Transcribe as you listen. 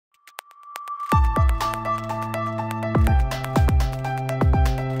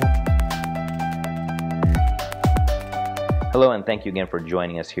Hello, and thank you again for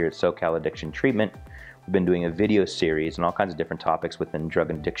joining us here at Socal Addiction Treatment. We've been doing a video series on all kinds of different topics within drug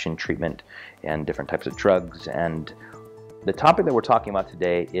addiction treatment and different types of drugs. And the topic that we're talking about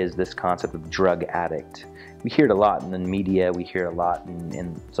today is this concept of drug addict. We hear it a lot in the media, we hear it a lot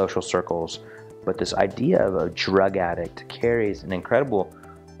in social circles, but this idea of a drug addict carries an incredible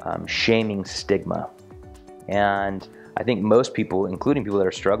shaming stigma. And I think most people, including people that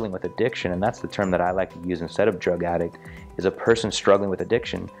are struggling with addiction, and that's the term that I like to use instead of drug addict, is a person struggling with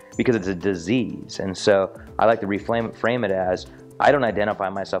addiction because it's a disease. And so I like to frame it as, I don't identify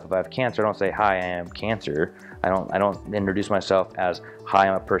myself if I have cancer. I don't say, hi, I am cancer. I don't introduce myself as, hi,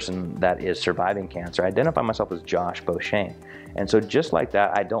 I'm a person that is surviving cancer. I identify myself as Josh Beauchene. And so just like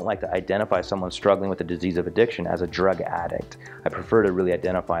that, I don't like to identify someone struggling with the disease of addiction as a drug addict. I prefer to really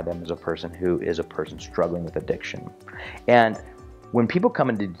identify them as a person who is a person struggling with addiction. And when people come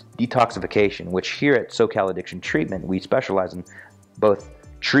into detoxification, which here at Socal Addiction Treatment, we specialize in both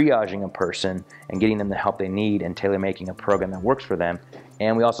triaging a person and getting them the help they need and tailor-making a program that works for them.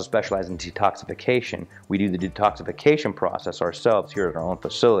 And we also specialize in detoxification. We do the detoxification process ourselves here at our own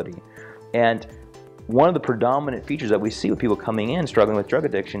facility. And one of the predominant features that we see with people coming in struggling with drug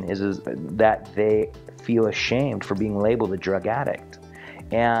addiction is that they feel ashamed for being labeled a drug addict.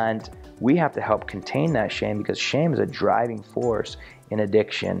 And we have to help contain that shame, because shame is a driving force in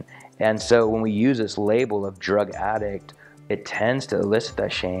addiction. And so when we use this label of drug addict, it tends to elicit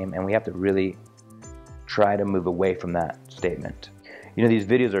that shame, and we have to really try to move away from that statement. You know, these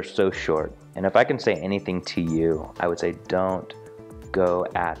videos are so short, and if I can say anything to you, I would say don't go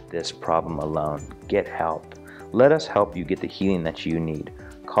at this problem alone. Get help. Let us help you get the healing that you need.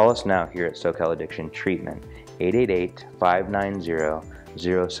 Call us now here at Socal Addiction Treatment,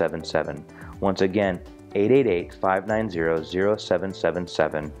 888-590-0777. Once again,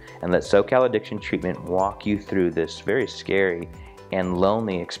 888-590-0777, and let Socal Addiction Treatment walk you through this very scary and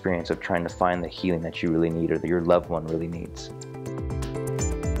lonely experience of trying to find the healing that you really need or that your loved one really needs.